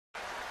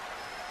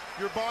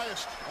You're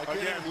biased.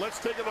 Again,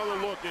 let's take another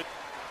look at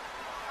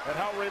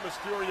how Rey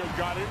Mysterio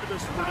got into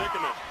this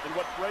predicament and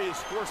what Rey is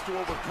forced to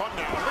overcome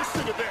now.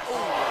 Listen to this.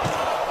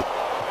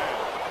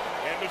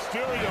 And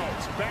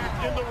Mysterio's back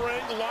in the ring,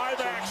 live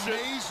action,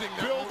 amazing,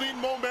 building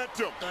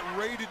momentum. And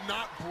Rey did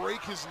not break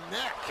his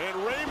neck. And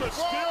Rey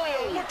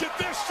Mysterio, look at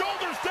this,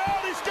 shoulders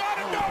down, he's got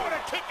it, no, and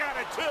a kick out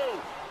of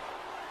two.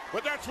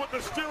 But that's what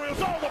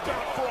Mysterio's all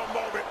about for a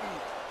moment.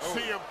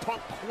 CM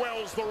Punk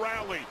quells the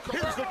rally.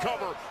 Here's the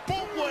cover.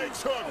 Both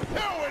legs hook.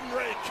 Now and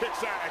Rey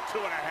kicks out at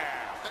 2.5.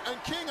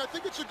 And King, I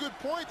think it's a good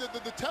point that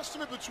the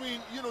testament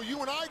between you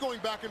and I going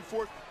back and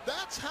forth.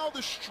 That's how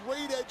the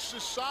straight edge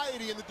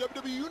society and the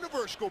WWE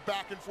universe go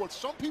back and forth.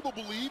 Some people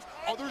believe,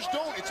 others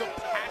don't. It's a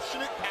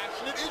passionate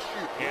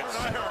issue. You and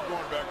I aren't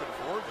going back and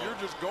forth. You're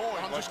just going.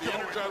 I'm like just the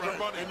going, Energizer right.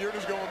 Bunny. And you're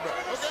just going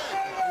back.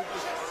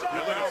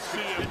 You now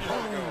see him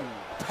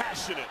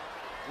passionate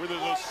with his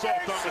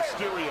assault on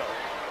Mysterio.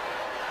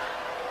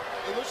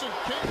 Hey, listen,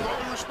 King, with all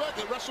due respect,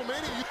 at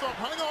WrestleMania, you thought,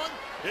 hang on.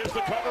 Here's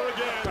the cover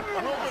again.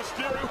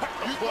 Mysterio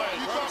You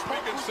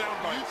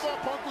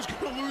thought Punk was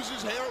going to lose his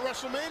hair at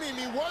WrestleMania, and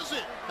he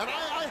wasn't. And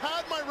I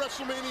had my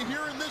WrestleMania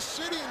here in this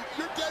city, and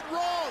you're dead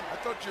wrong. I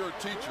thought you were a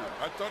teacher.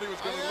 I thought he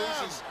was going to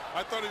lose his.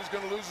 I thought he was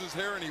going to lose his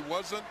hair, and he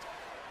wasn't.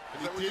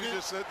 Is that what you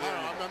just said there?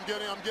 I'm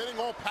getting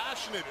all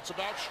passionate. It's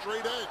about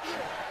straight edge.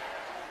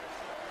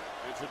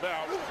 It's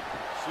about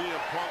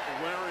CM Punk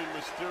wearing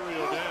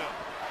Mysterio down.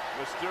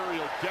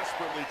 Mysterio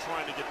desperately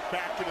trying to get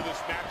back into this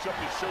matchup.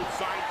 He showed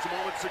signs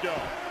moments ago.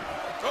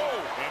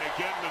 And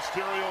again,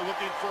 Mysterio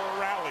looking for a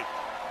rally.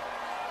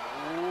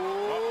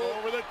 Up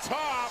over the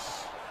top.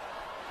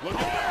 Look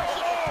at this.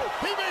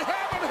 He may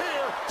have him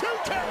here.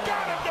 2-10,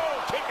 got it, no.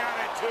 Kick out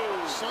at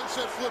 2.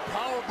 Sunset flip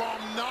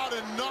powerbomb, not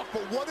enough.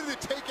 But what did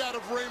it take out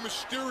of Rey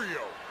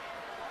Mysterio?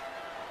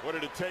 What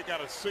did it take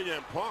out of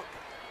CM Punk?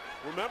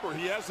 Remember,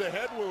 he has a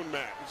head wound,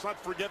 Matt. Let's not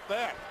forget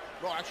that.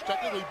 Well, actually,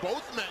 technically,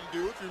 both men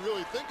do, if you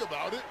really think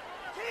about it.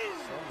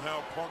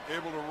 Somehow Punk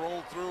able to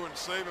roll through and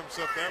save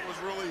himself. That was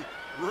really,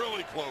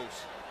 really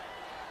close.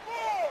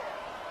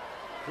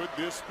 Could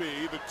this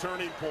be the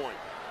turning point?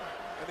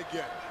 And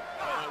again,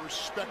 I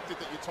respect it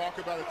that you talk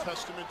about a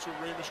testament to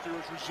Rey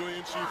Mysterio's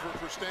resiliency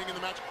for staying in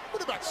the match.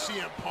 What about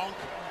CM Punk?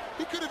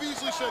 He could have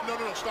easily said, no,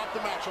 stop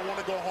the match. I want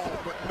to go home.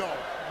 But no,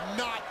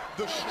 not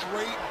the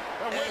straight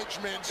edge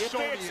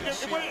Mansonian.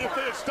 If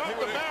they had stopped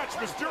the match,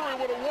 Mysterio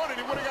would have won and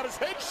he would have got his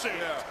head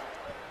shaved.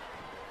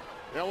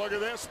 Now look at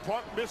this.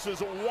 Punk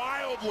misses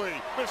wildly.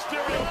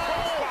 Mysterio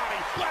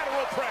crossbody,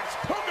 lateral press,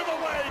 hook of the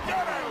leg.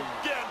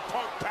 Again,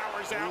 Punk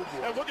powers out.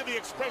 And look at the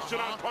expression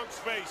on Punk's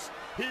face.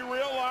 He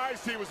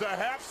realized he was a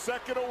half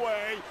second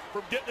away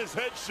from getting his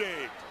head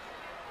shaved.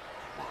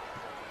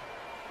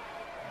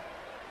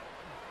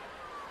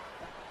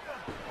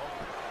 Did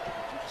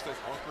you just say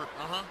Punker?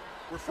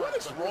 We're friends. What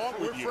is wrong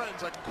with you? We're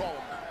friends, I can call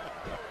him that.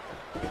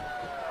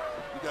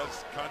 You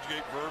guys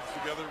conjugate verbs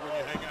together when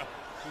you hang out?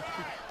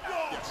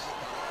 Yes.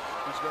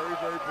 He's a very,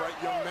 very bright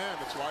young man.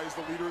 That's why he's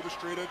the leader of the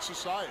straight edge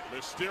society.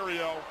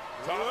 Mysterio,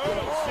 top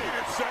rope seat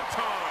at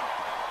senton.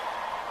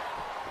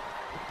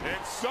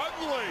 And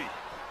suddenly,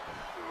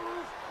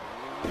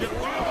 you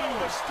feel like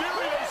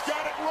Mysterio's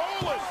got it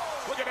rolling.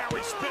 Look at how he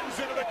spins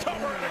into the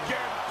cover, and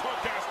again, Punk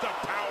has to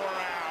power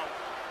out.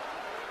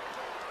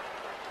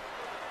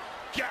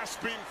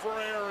 Gasping for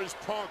air is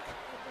Punk.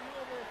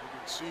 You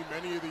can see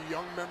many of the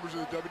young members of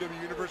the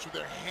WWE Universe with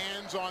their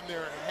hands on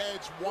their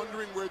heads,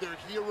 wondering where their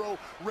hero,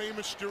 Rey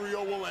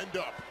Mysterio, will end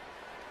up.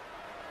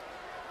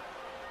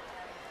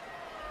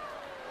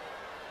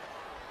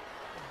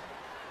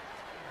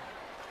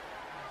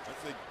 I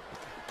think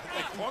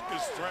Punk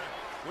is trying.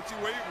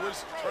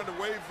 Was trying to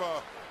wave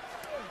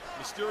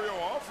Mysterio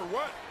off, or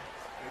what?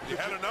 You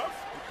had enough?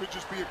 It could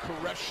just be a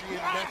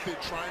Koreshian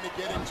method trying to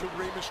get into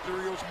Rey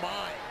Mysterio's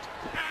mind.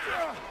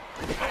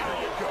 There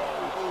you go.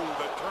 Oh,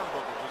 that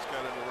turnbuckle just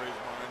got into Rey's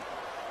mind.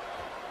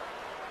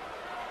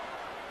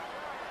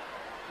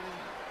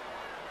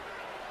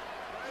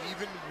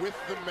 Even with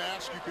the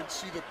mask, you can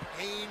see the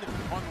pain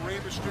on Rey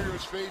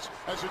Mysterio's face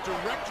as a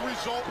direct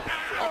result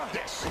of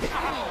this.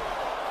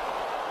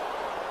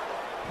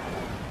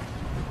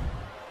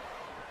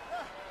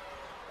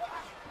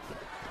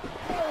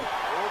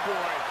 Oh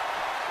boy.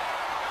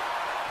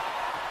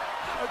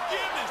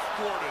 Again is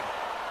thwarted.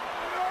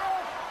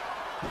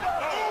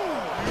 Oh,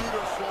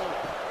 beautiful.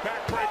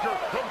 Backbreaker,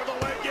 hook of the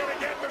leg yet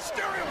again.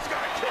 Mysterio's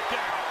got a kick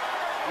out.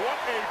 What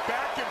a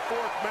back and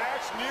forth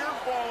match. Near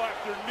fall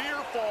after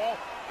near fall.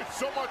 It's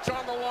so much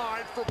on the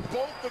line for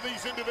both of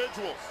these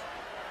individuals.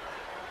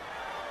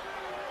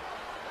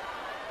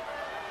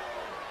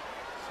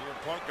 CM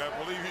Punk, I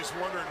believe he's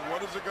wondering,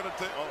 what is it going to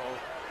take?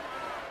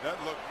 That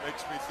look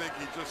makes me think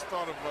he just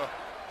thought of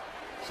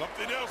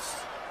something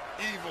else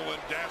evil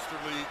and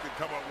dastardly he could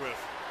come up with.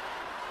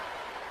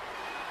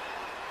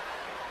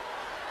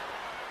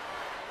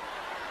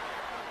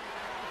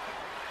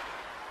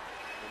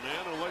 The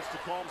man who likes to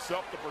call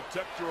himself the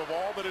protector of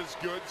all that is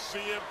good,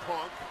 CM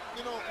Punk.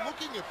 You know,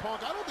 looking at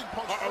Punk, I don't think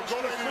Punk's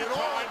Go to frustrated at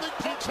all. I think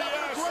Punk's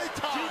having a great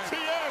time.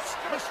 GTS,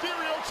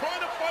 Mysterio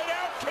trying to fight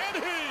out.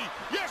 Can he?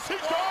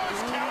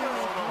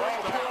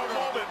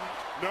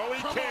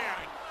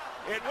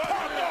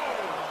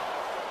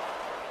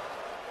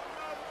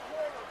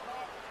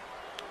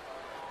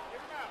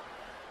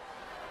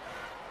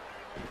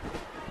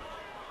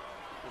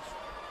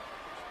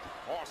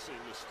 tossing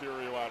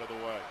Mysterio out of the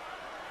way.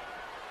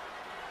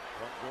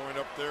 Punk going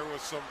up there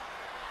with some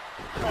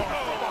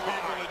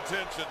evil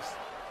intentions.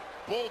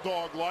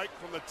 Bulldog-like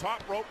from the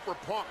top rope for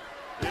Punk.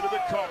 Into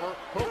the cover,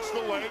 hooks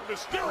the leg.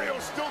 Mysterio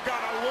still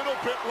got a little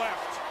bit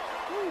left.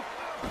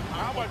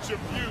 How much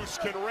abuse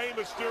can Rey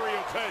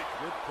Mysterio take?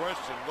 Good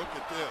question. Look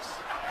at this.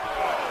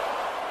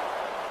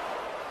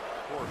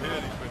 Poor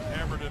head. He's been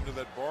hammered into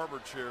that barber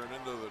chair and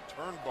into the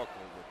turnbuckle.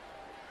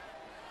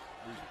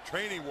 These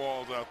training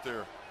walls out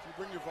there. Do you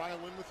bring your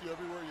violin with you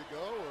everywhere you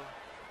go? Or?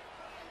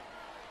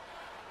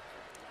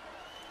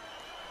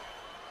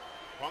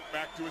 Punk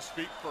back to his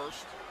feet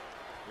first.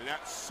 And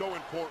that's so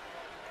important.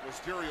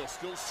 Mysterio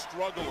still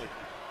struggling.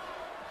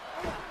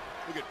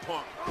 Look at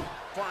Punk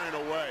firing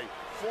away.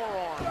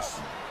 Forearms.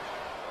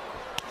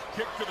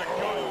 Kick to the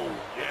gut.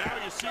 Yeah,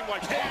 now you seem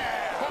like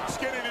Punk's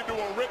getting into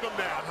a rhythm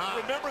now.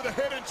 Remember the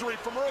head injury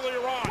from earlier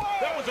on.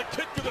 That was a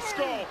kick to the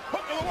skull.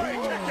 Hook of the leg,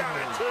 kick out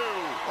at 2.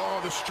 Oh,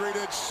 the straight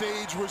edge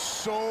Sage was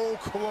so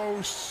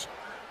close.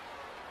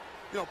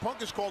 You know,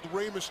 Punk is called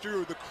Rey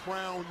Mysterio the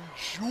crown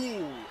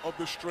jewel of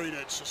the straight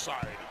edge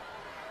society.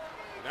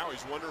 Now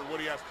he's wondering what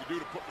he has to do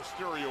to put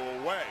Mysterio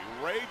away.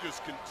 Rey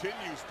just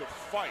continues to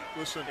fight.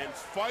 Listen. And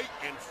fight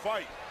and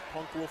fight.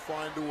 Punk will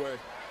find a way.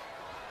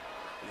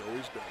 He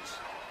always does.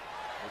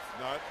 If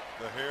not,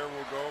 the hair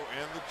will go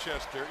and the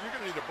chest hair. You're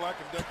going to need a Black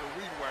 & Decker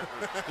weed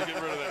whacker to get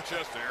rid of that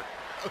chest hair.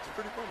 That's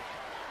pretty funny.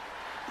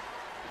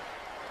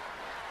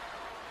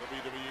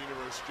 WWE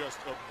Universe just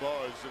a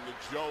buzz in the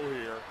Joe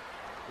here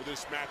for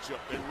this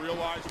matchup. They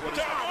realize what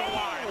is on the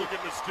line. Look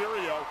at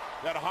Mysterio,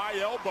 that high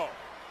elbow.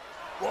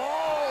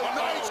 Whoa,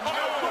 nice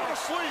cover. Go to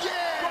sleep.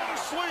 Yeah. Go to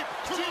sleep.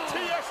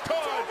 GTS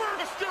time.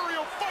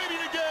 Mysterio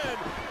fighting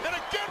again. And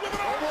again with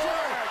an arm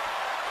drag.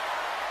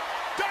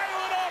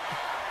 Dial it up.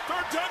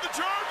 Third time the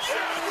charge.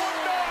 Yeah,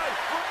 1-9.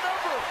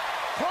 Remember,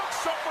 Punk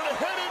suffered a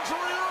head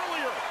injury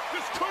earlier.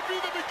 This could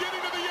be the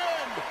beginning of the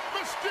end.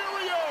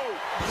 Mysterio.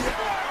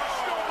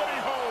 Flash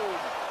nobody home.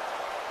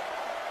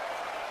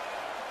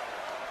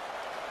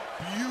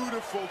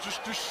 Beautiful,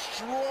 just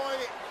destroy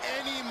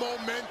any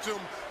momentum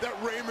that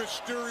Rey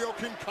Mysterio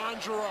can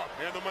conjure up.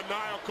 And the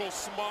maniacal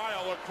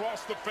smile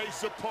across the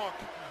face of Punk.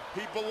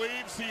 He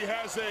believes he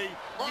has a...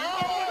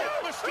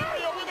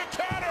 Mysterio with a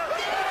counter!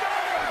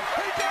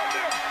 He got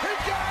it! He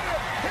got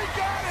it! He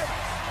got it!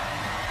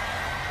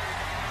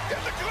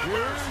 Get the Clippers!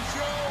 Here's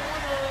your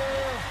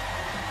winner,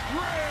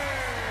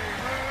 Rey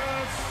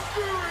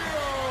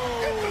Mysterio!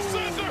 Get the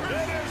scissors!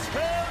 It is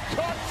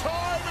haircut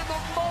time in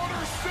the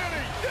Motor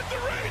City! Get the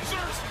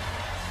razors!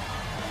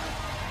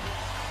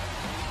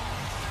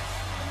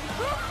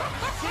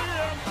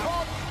 CM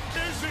Punk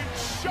is in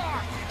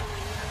shock!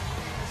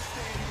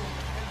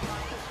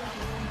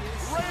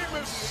 Rey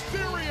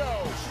Mysterio!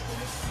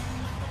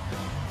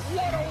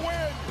 What a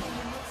win!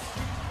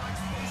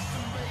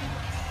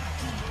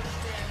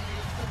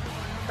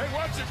 Hey,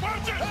 watch it,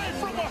 watch it! Hey,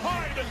 from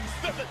behind,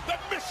 the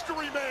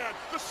mystery man,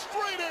 the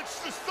straight edge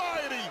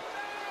society.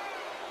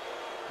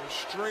 The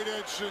straight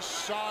edge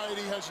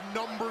society has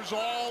numbers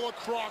all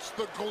across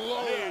the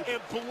globe. Yeah,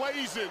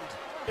 emblazoned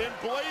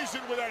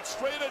with that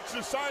straight edge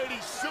society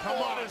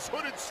symbol on his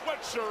hooded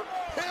sweatshirt,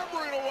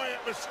 hammering away at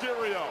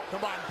Mysterio.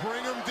 Come on,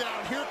 bring him down.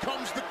 Here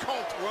comes the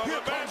cult. Well,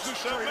 Here comes the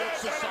straight edge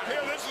society.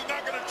 This is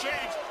not going to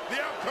change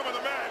the outcome of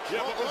the match.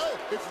 Yeah,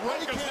 If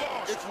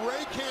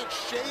Rey can't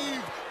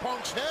shave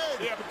Punk's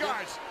head. Yeah, but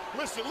guys,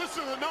 listen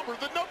to the number.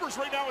 The numbers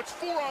right now, it's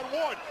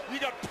 4-on-1.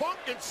 You got Punk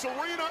and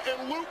Serena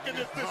and Luke and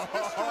this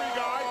mystery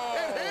guy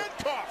and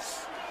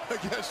handcuffs. I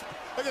guess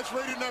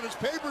Rey didn't have his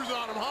papers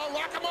on him, huh?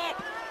 Lock him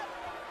up.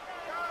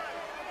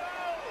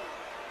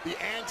 The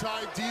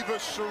anti-diva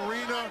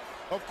Serena,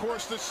 of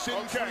course, the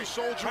sin-free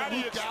soldier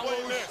Luke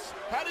Gallows.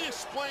 How do you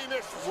explain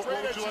this? What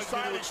would you like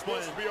me to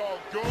explain? Supposed to be all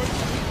good.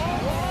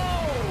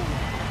 Oh!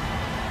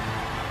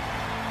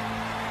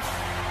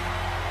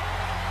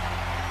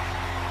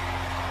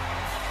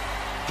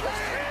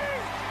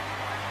 Kane!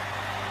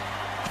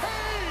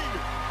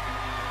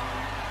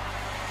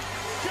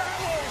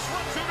 Gallows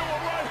runs into a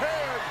right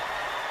hand.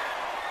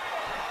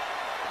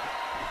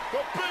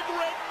 The big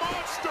red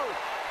monster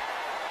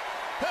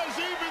has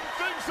evened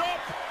things up.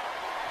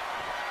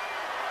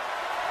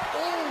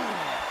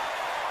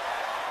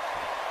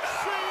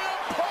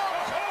 CM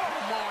Punk!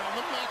 Come on,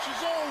 the match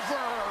is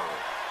over.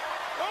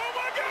 Oh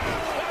my God!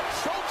 That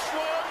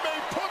chokeslam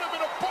may put him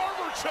in a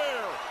barber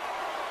chair.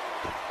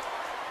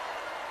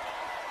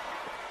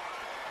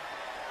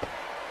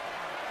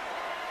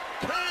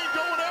 Kane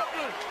going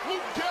after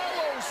Luke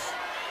Gallows.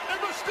 And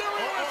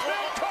Mysterio is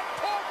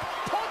handcuffed.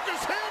 Punk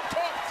is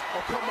handcuffed.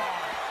 Oh, come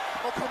on.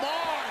 Oh, come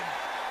on.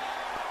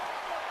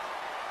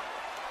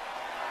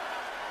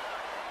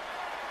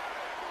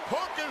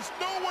 Punk is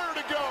nowhere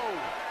to go.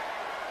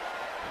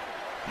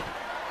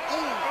 Oh,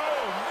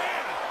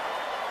 man.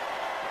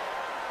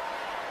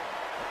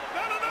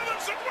 Not another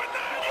 619.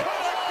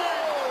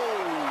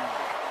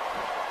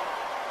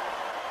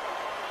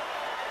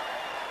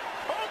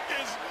 Punk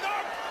is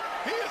knocked.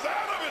 He is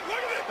out of it.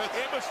 Look at it.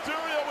 And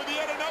Mysterio with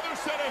yet another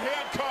set of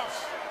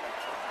handcuffs.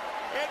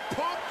 And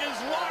Punk is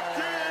locked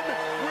in.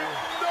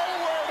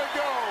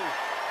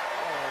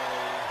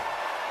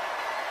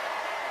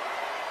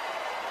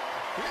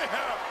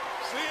 Yeah,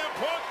 CM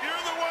Punk,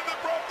 you're the one that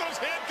brought those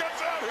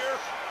handcuffs out here.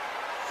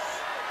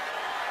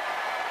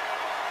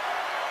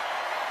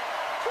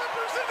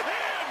 Clippers in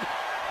hand.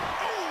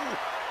 Oh.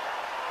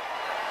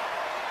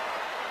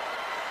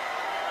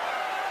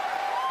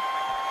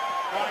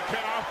 I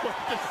cannot wait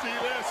to see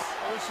this.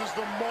 This is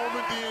the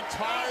moment the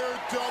entire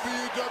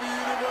WWE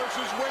Universe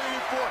is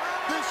waiting for.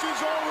 This is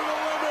over the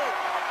limit.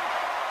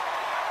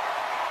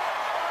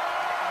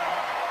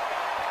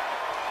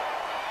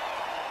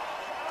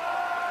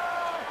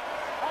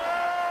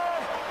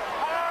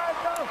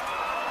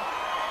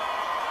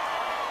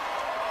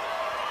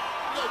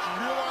 You guys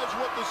realize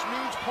what this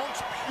means?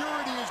 Punk's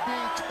purity is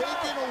being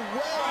taken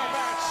away. Oh,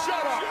 man,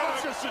 shut up.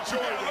 Let's just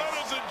enjoy this. Let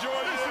us enjoy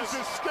this. This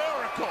is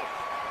hysterical.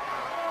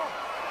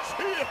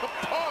 CM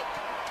Punk.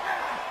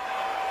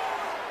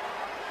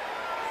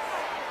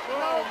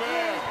 Oh,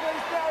 man.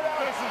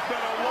 This has been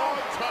a long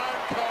time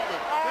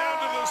coming. Down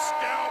to the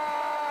scalp.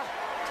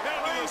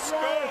 Down to the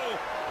skull.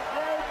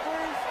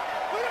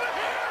 Look at the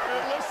hair.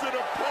 And listen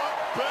to Punk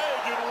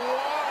beg and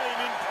whine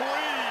and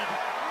plead.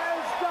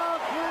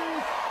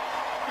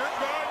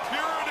 Goodbye,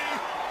 purity.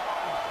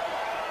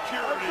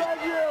 Purity.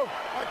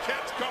 My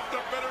cat's coughed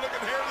up better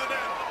looking hair than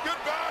that.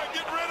 Goodbye.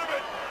 Get rid of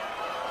it.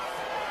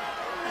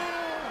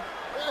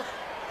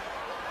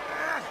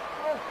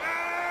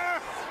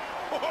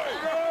 Boy.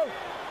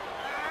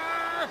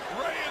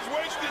 Rey is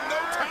wasting no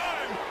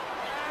time.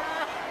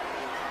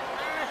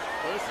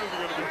 Well, this isn't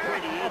going to be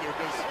pretty either,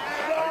 because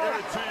I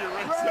guarantee you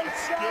Rey's not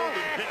skilled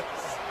in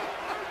this.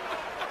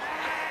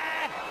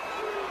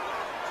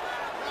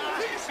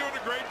 He's doing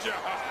a great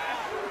job.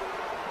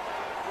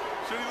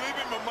 Should he leave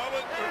him a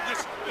mullet or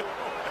just...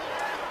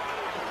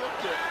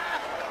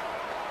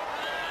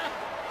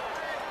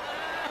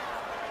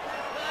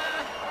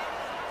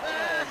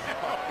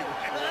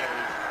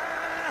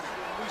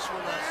 At least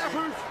we're not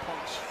seeing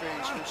Punk's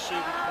face. We're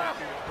saving Punk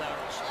from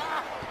embarrassing.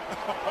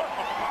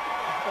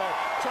 Oh,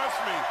 trust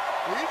me,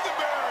 he's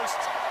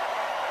embarrassed.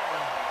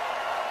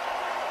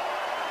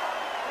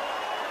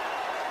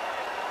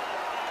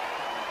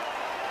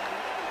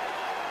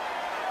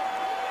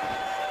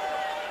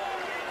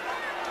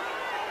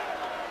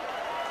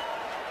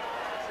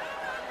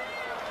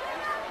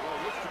 Well,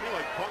 it looks to me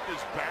like Punk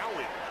is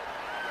bowing.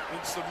 In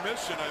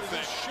submission, I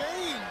think.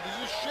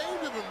 He's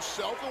ashamed of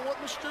himself and what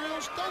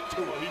Mysterio's done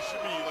to Well, him. he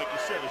should be, like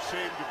you said,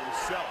 ashamed of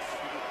himself.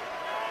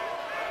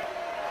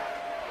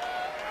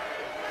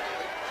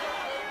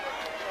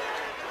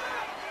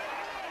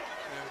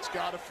 And it's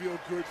got to feel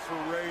good for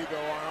Rey,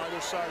 though, on either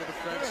side of the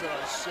fence that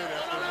I sit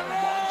after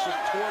months of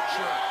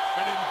torture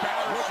and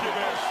embarrassment. Look at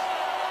this.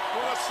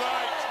 What a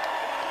sight.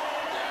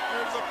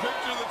 There's a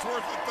picture that's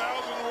worth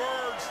 1,000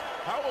 words.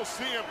 How will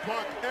CM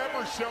Punk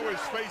ever show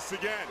his face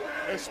again,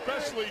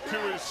 especially to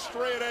his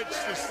straight-edge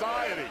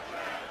society?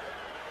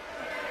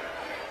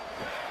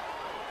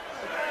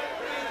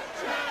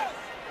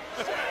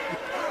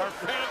 Our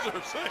fans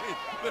are saying,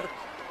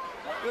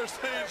 they're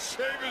saying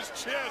shave his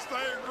chest.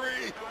 I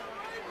agree.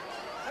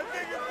 I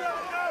think it's done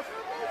enough.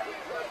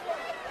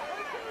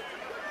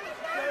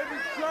 Shave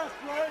his chest,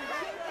 Rey.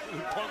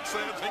 Punk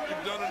saying, I think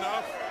you've done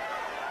enough.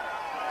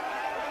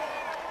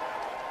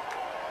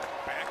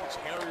 Back is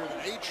hairier than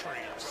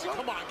A-Train's.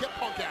 Come on, get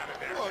Punk out of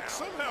there. Look, now.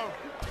 somehow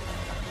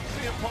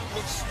CM Punk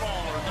looks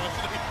smaller,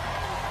 doesn't he?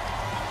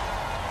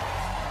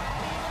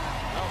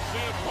 Now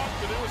CM Punk,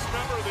 the newest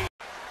member of the...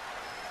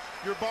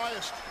 You're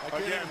biased.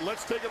 Again,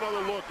 let's take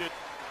another look at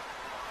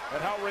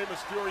how Rey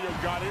Mysterio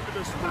got into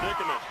this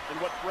predicament and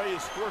what Rey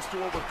is forced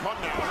to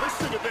overcome now.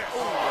 Listen to this.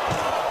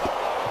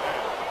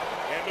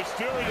 And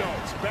Mysterio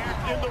is back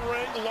in the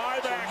ring,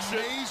 live action,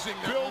 amazing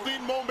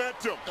building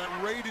momentum.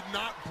 And Rey did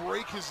not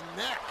break his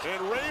neck.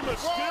 And Rey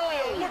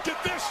Mysterio, look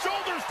at this,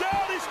 shoulders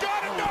down, he's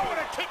got it, no, and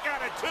a kick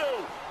out of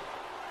two.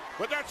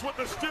 But that's what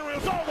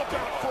Mysterio's all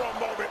about for a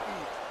moment.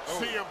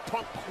 CM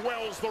Punk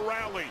quells the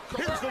rally.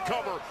 Here's the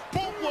cover,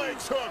 both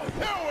legs hook.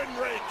 Oh, and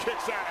Rey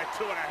kicks out at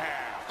 2.5.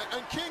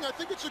 And King, I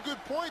think it's a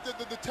good point that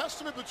the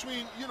testament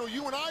between,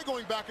 you and I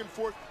going back and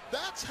forth,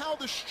 that's how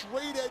the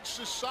straight edge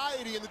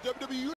society and the WWE